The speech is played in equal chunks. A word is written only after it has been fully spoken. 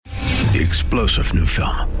The explosive new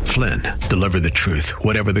film, Flynn, deliver the truth,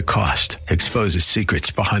 whatever the cost, exposes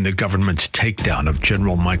secrets behind the government's takedown of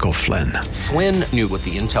General Michael Flynn. Flynn knew what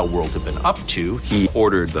the intel world had been up to. He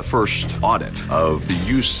ordered the first audit of the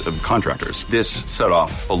use of contractors. This set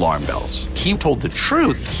off alarm bells. He told the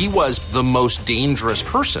truth. He was the most dangerous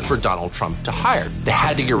person for Donald Trump to hire. They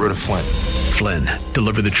had to get rid of Flynn. Flynn,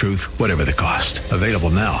 deliver the truth, whatever the cost. Available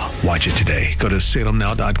now. Watch it today. Go to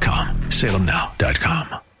salemnow.com.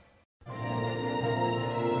 salemnow.com.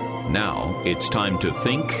 Now it's time to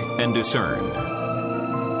think and discern.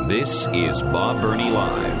 This is Bob Burney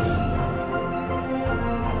Live.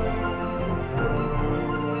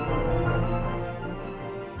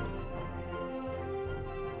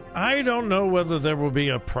 I don't know whether there will be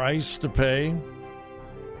a price to pay.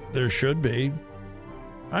 There should be.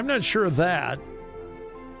 I'm not sure of that.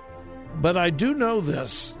 But I do know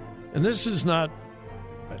this, and this is not,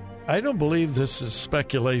 I don't believe this is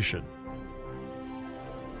speculation.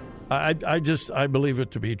 I believe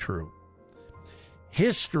it to be true.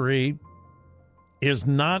 History is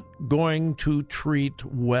not going to treat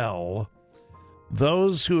well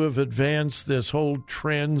those who have advanced this whole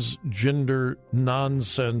transgender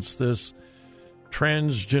nonsense, this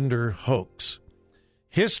transgender hoax.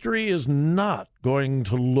 History is not going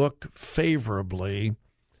to look favorably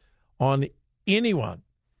on anyone,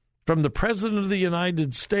 from the President of the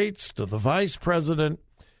United States to the Vice President,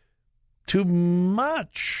 to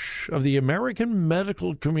much of the American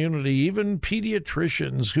medical community, even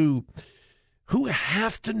pediatricians who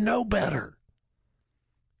have to know better.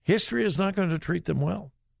 History is not going to treat them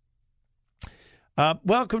well.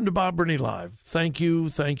 Welcome to Bob Burney Live. Thank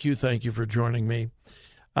you for joining me.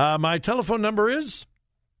 My telephone number is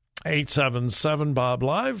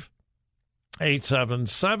 877-BOB-LIVE,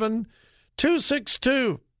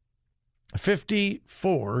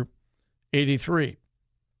 877-262-5483.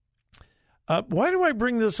 Why do I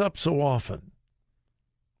bring this up so often?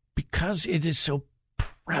 Because it is so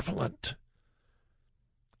prevalent.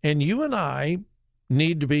 And you and I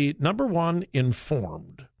need to be, number one,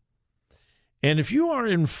 informed. And if you are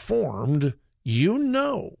informed, you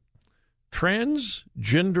know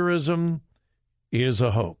transgenderism is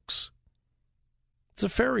a hoax. It's a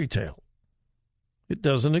fairy tale. It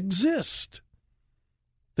doesn't exist.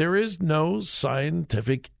 There is no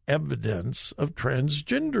scientific evidence of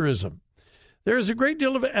transgenderism. There is a great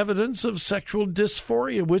deal of evidence of sexual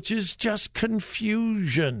dysphoria, which is just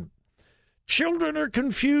confusion. Children are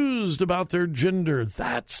confused about their gender.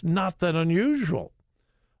 That's not that unusual.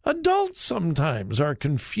 Adults sometimes are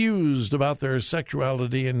confused about their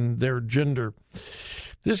sexuality and their gender.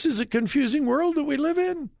 This is a confusing world that we live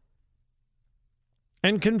in.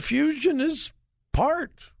 And confusion is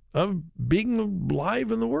part of being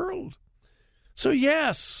alive in the world. So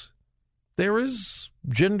yes, there is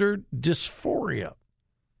gender dysphoria.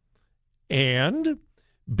 And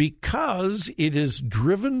because it is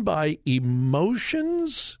driven by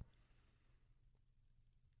emotions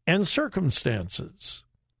and circumstances,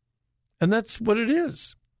 and that's what it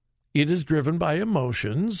is. It is driven by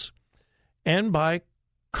emotions and by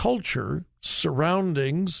culture,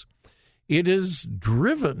 surroundings. It is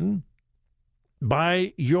driven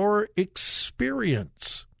by your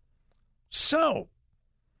experience. So,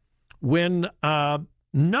 when no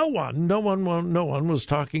one was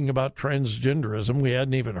talking about transgenderism, we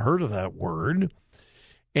hadn't even heard of that word,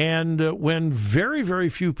 and when very, very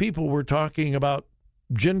few people were talking about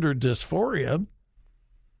gender dysphoria,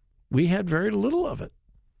 we had very little of it.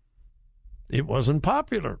 It wasn't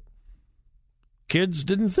popular. Kids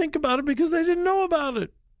didn't think about it because they didn't know about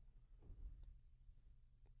it.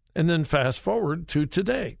 And then fast forward to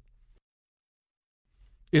today.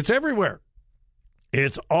 It's everywhere.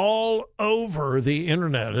 It's all over the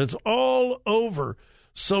internet. It's all over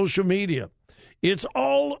social media. It's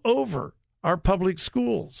all over our public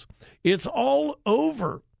schools. It's all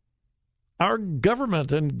over our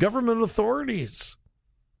government and government authorities.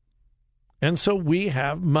 And so we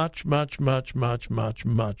have much more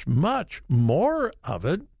of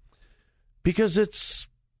it because it's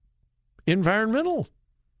environmental.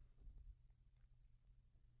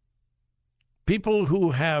 People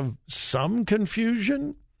who have some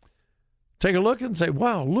confusion take a look and say,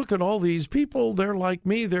 wow, look at all these people. They're like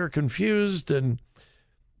me. They're confused. And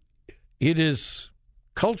it is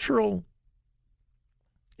cultural.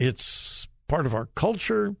 It's part of our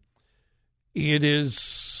culture. It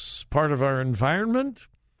is part of our environment.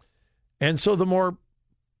 And so the more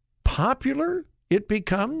popular it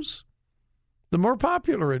becomes, the more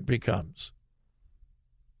popular it becomes.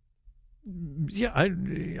 Yeah,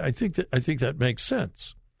 I think that makes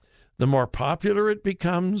sense. The more popular it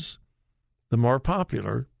becomes, the more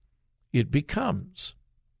popular it becomes.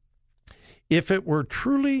 If it were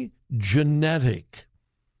truly genetic,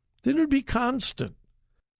 then it would be constant.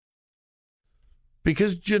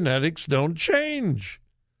 Because genetics don't change.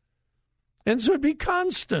 And so it'd be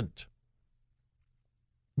constant.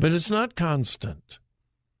 But it's not constant.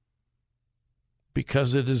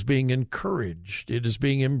 Because it is being encouraged. It is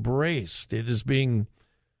being embraced. It is being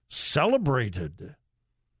celebrated.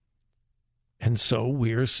 And so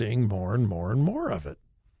we are seeing more and more and more of it.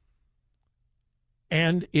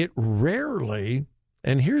 And it rarely,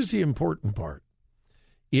 and here's the important part,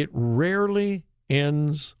 it rarely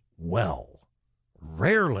ends well.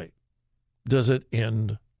 Rarely does it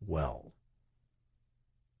end well.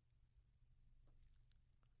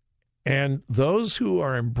 And those who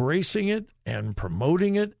are embracing it and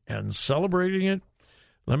promoting it and celebrating it,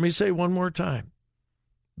 let me say one more time,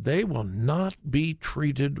 they will not be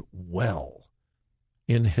treated well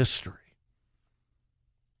in history.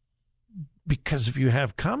 Because if you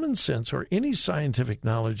have common sense or any scientific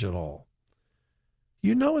knowledge at all,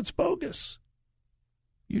 you know it's bogus.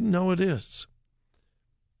 You know it is.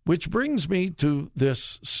 Which brings me to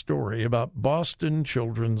this story about Boston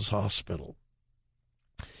Children's Hospital.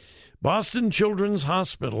 Boston Children's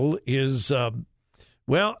Hospital is,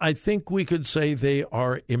 I think we could say they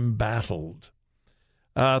are embattled.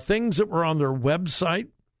 Things that were on their website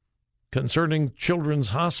concerning Children's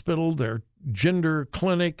Hospital, their gender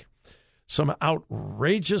clinic, some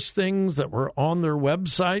outrageous things that were on their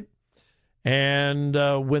website. And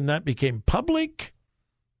when that became public,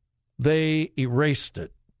 they erased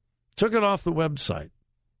it, took it off the website.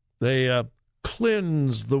 They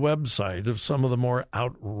cleansed the website of some of the more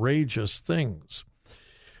outrageous things.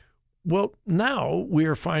 Well, now we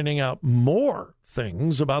are finding out more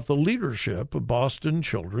things about the leadership of Boston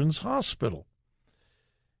Children's Hospital.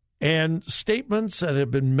 And statements that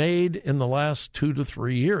have been made in the last 2 to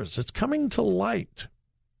 3 years. It's coming to light.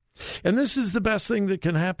 And this is the best thing that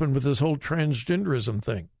can happen with this whole transgenderism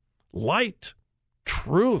thing. Light,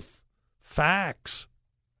 truth, facts.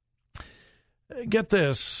 Get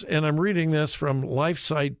this, and I'm reading this from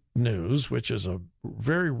LifeSite News, which is a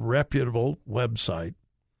very reputable website.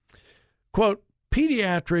 Quote,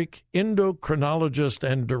 pediatric endocrinologist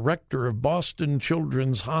and director of Boston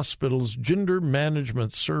Children's Hospital's Gender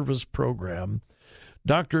Management Service Program,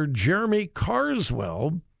 Dr. Jeremy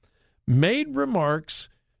Carswell, made remarks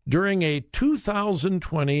during a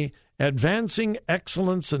 2020 Advancing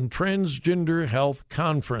Excellence in Transgender Health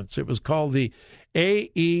Conference. It was called the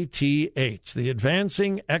AETH, the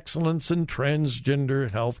Advancing Excellence in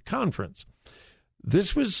Transgender Health Conference.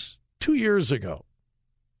 This was 2 years ago.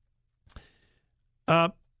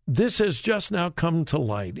 This has just now come to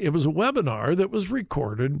light. It was a webinar that was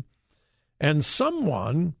recorded, and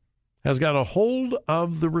someone has got a hold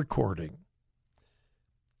of the recording.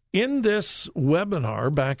 In this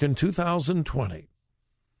webinar back in 2020,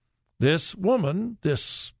 this woman,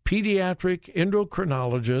 this pediatric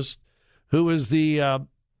endocrinologist, who is the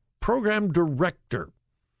program director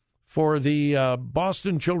for the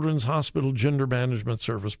Boston Children's Hospital Gender Management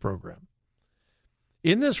Service Program.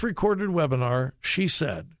 In this recorded webinar, she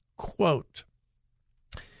said, quote,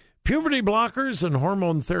 puberty blockers and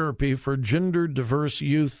hormone therapy for gender-diverse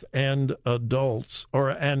youth and adults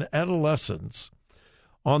and adolescents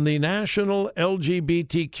on the National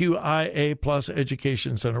LGBTQIA plus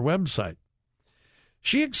Education Center website.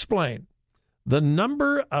 She explained the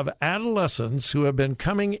number of adolescents who have been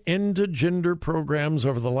coming into gender programs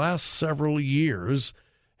over the last several years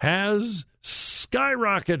has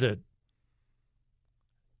skyrocketed.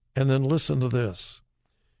 And then listen to this.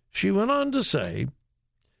 She went on to say,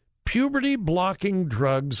 puberty-blocking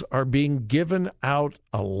drugs are being given out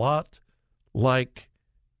a lot like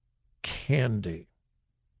candy.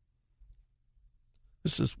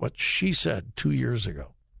 This is what she said 2 years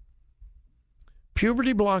ago.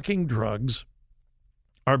 Puberty-blocking drugs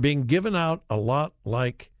are being given out a lot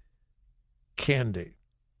like candy.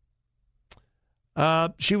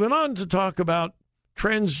 She went on to talk about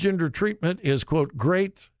transgender treatment is, quote,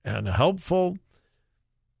 great and helpful.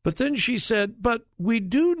 But then she said, but we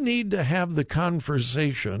do need to have the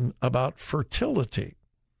conversation about fertility.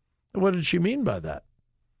 What did she mean by that?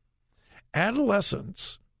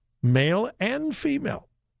 Adolescents, male and female,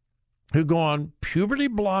 who go on puberty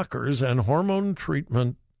blockers and hormone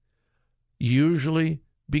treatment usually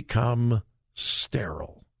become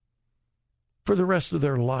sterile for the rest of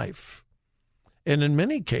their life. And in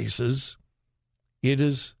many cases, it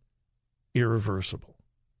is irreversible.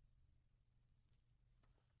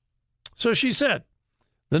 So she said,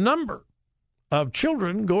 the number of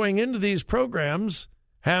children going into these programs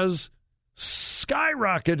has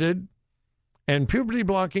skyrocketed, And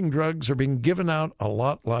puberty-blocking drugs are being given out a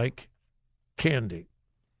lot like candy.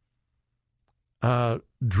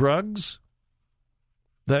 Drugs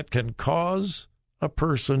that can cause a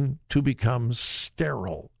person to become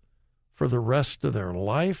sterile for the rest of their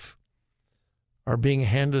life are being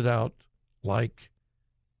handed out like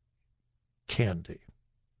candy.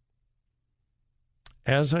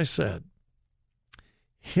 As I said,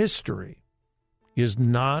 history is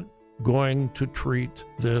not going to treat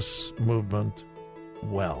this movement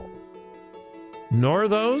well, nor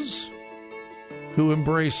those who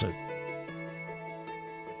embrace it.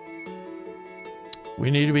 We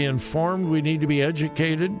need to be informed, we need to be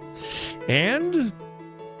educated, and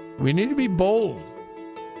we need to be bold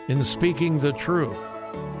in speaking the truth.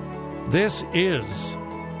 This is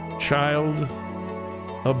child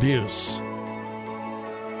abuse.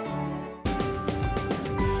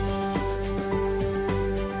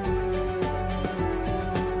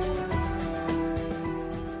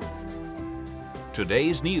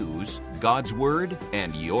 Today's news, God's Word,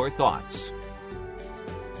 and your thoughts.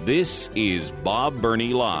 This is Bob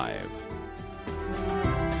Burney Live.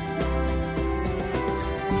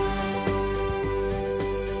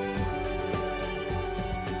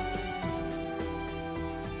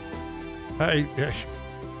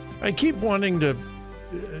 I keep wanting to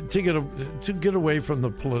get away from the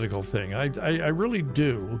political thing. I really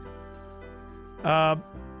do.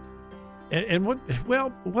 And what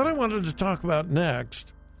I wanted to talk about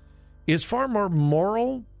next is far more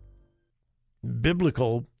moral,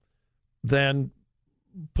 biblical than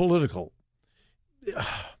political.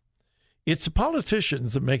 It's the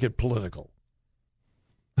politicians that make it political.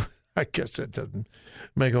 I guess that doesn't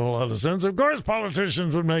make a whole lot of sense. Of course,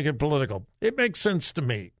 politicians would make it political. It makes sense to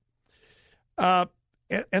me. And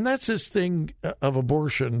that's this thing of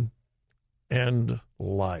abortion and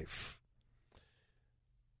life.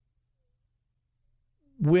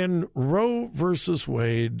 When Roe versus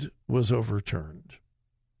Wade was overturned,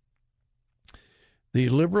 the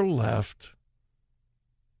liberal left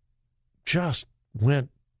just went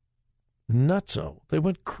nutso. They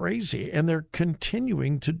went crazy, and they're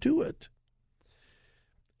continuing to do it.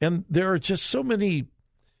 And there are just so many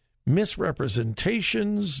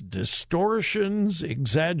misrepresentations, distortions,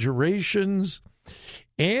 exaggerations,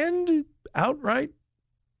 and outright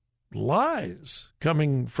lies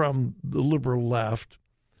coming from the liberal left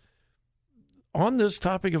on this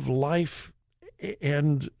topic of life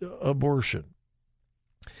and abortion.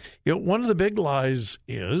 You know, one of the big lies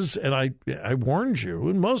is, and I warned you,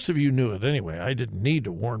 and most of you knew it anyway. I didn't need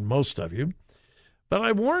to warn most of you, but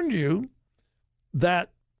I warned you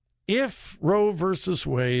that if Roe versus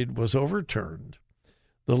Wade was overturned,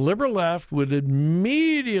 the liberal left would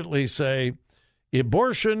immediately say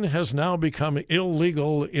abortion has now become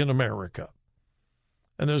illegal in America.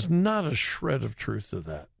 And there's not a shred of truth to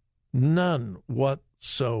that. None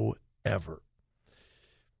whatsoever.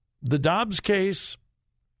 The Dobbs case,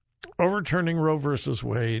 overturning Roe versus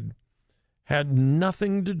Wade, had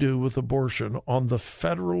nothing to do with abortion on the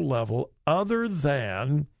federal level other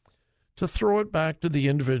than to throw it back to the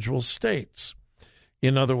individual states.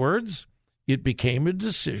 In other words, it became a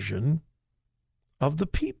decision of the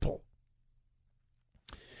people.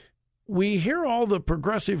 We hear all the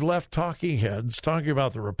progressive left talking heads talking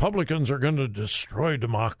about the Republicans are going to destroy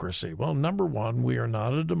democracy. Well, number one, we are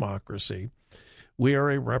not a democracy. We are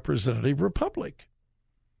a representative republic.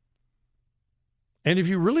 And if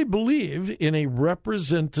you really believe in a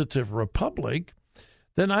representative republic,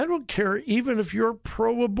 then I don't care even if you're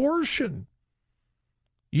pro-abortion.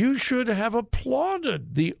 You should have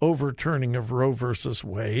applauded the overturning of Roe versus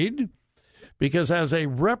Wade, because as a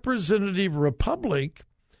representative republic,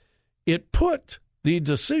 it put the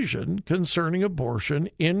decision concerning abortion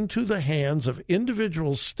into the hands of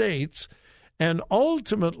individual states and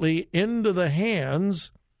ultimately into the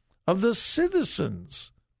hands of the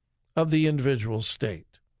citizens of the individual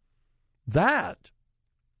state. That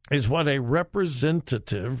is what a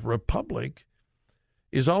representative republic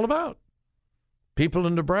is all about. People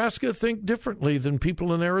in Nebraska think differently than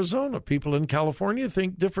people in Arizona. People in California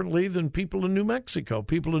think differently than people in New Mexico.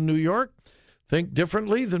 People in New York think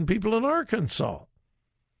differently than people in Arkansas.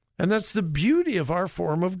 And that's the beauty of our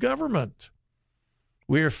form of government.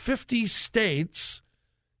 We're 50 states.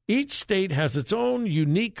 Each state has its own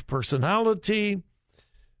unique personality,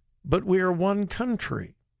 but we are one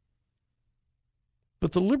country.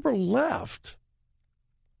 But the liberal left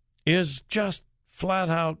is just flat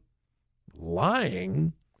out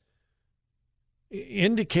lying,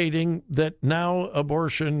 indicating that now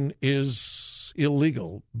abortion is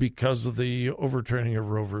illegal because of the overturning of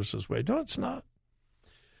Roe versus Wade. No, it's not.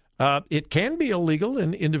 It can be illegal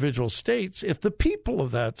in individual states if the people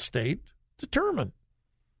of that state determine.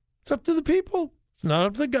 It's up to the people. It's not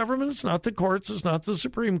up to the government. It's not the courts. It's not the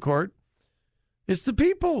Supreme Court. It's the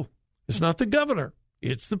people. It's not the governor.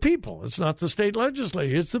 It's the people. It's not the state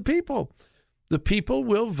legislature. It's the people. The people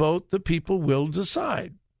will vote. The people will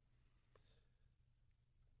decide.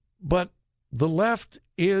 But the left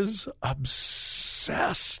is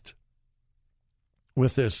obsessed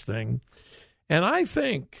with this thing. And I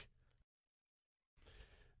think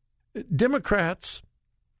Democrats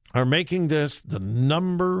are making this the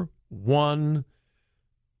number one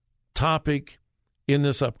topic in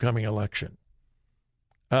this upcoming election.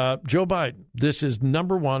 Joe Biden, this is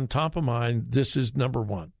number one, top of mind. This is number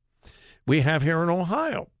one. We have here in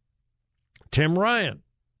Ohio, Tim Ryan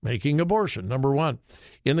making abortion, number one.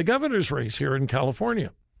 In the governor's race here in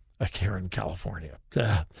California, here in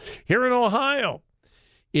Ohio,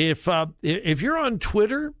 if you're on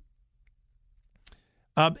Twitter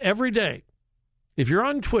every day,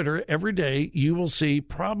 you will see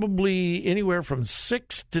probably anywhere from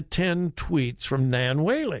 6 to 10 tweets from Nan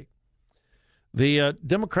Whaley, the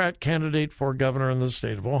Democrat candidate for governor in the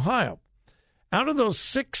state of Ohio. Out of those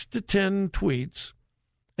 6 to 10 tweets,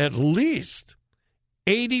 at least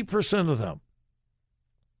 80% of them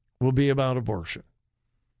will be about abortion.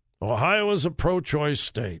 Ohio is a pro-choice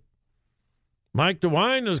state. Mike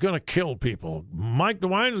DeWine is going to kill people. Mike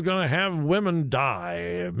DeWine is going to have women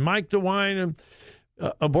die. Mike DeWine,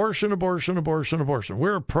 abortion.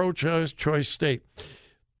 We're a pro-choice state.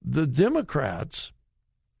 The Democrats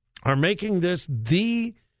are making this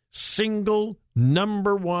the single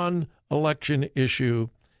number one election issue,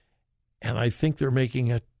 and I think they're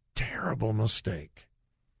making a terrible mistake.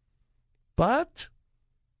 But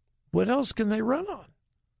what else can they run on?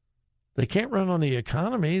 They can't run on the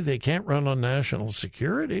economy. They can't run on national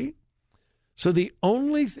security. So the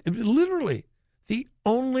only thing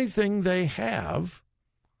they have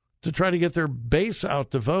to try to get their base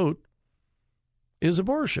out to vote is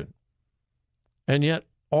abortion. And yet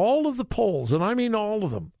all of the polls, and I mean all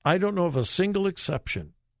of them, I don't know of a single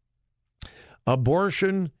exception,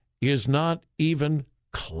 abortion is not even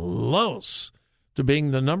close to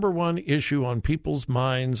being the number one issue on people's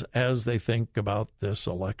minds as they think about this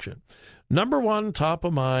election. Number one, top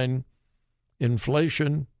of mind,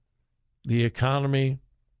 inflation, the economy,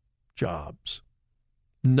 jobs.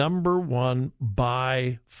 Number one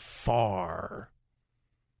by far.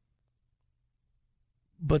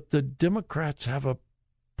 But the Democrats have a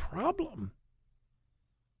problem.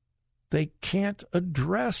 They can't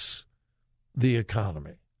address the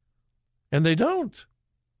economy. And they don't.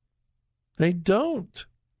 They don't.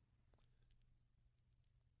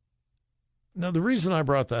 Now, the reason I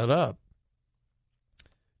brought that up,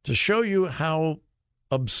 to show you how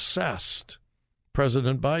obsessed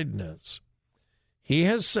President Biden is. He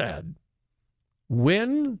has said,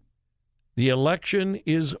 when the election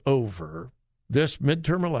is over, this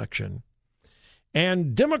midterm election,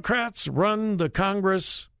 and Democrats run the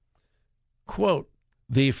Congress, quote,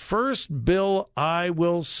 the first bill I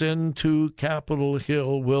will send to Capitol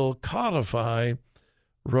Hill will codify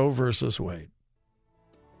Roe versus Wade.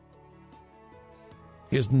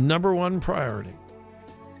 His number one priority.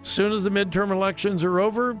 As soon as the midterm elections are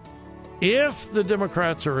over, if the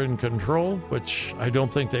Democrats are in control, which I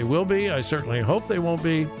don't think they will be, I certainly hope they won't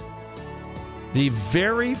be, the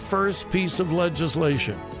very first piece of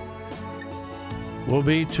legislation will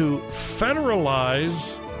be to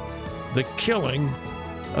federalize the killing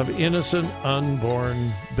of innocent unborn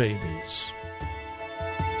babies.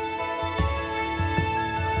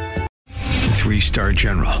 3-star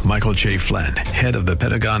General Michael J. Flynn, head of the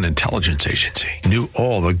Pentagon Intelligence Agency, knew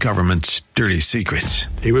all the government's dirty secrets.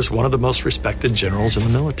 He was one of the most respected generals in the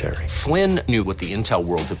military. Flynn knew what the intel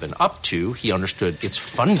world had been up to. He understood its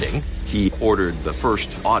funding. He ordered the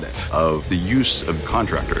first audit of the use of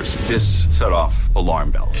contractors. This set off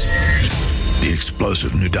alarm bells. The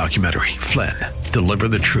explosive new documentary, Flynn, Deliver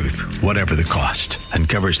the Truth, Whatever the Cost,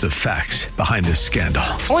 uncovers the facts behind this scandal.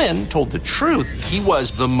 Flynn told the truth. He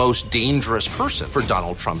was the most dangerous person for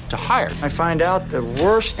Donald Trump to hire. I find out the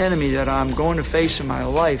worst enemy that I'm going to face in my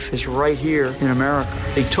life is right here in America.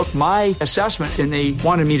 They took my assessment and they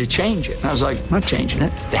wanted me to change it. And I was like, I'm not changing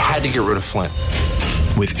it. They had to get rid of Flynn.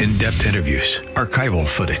 With in-depth interviews, archival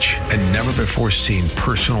footage, and never-before-seen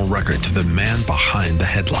personal records of the man behind the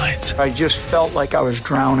headlines. I just felt like I was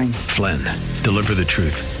drowning. Flynn, Deliver the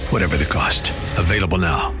Truth, Whatever the Cost. Available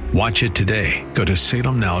now. Watch it today. Go to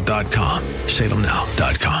salemnow.com.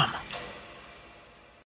 salemnow.com.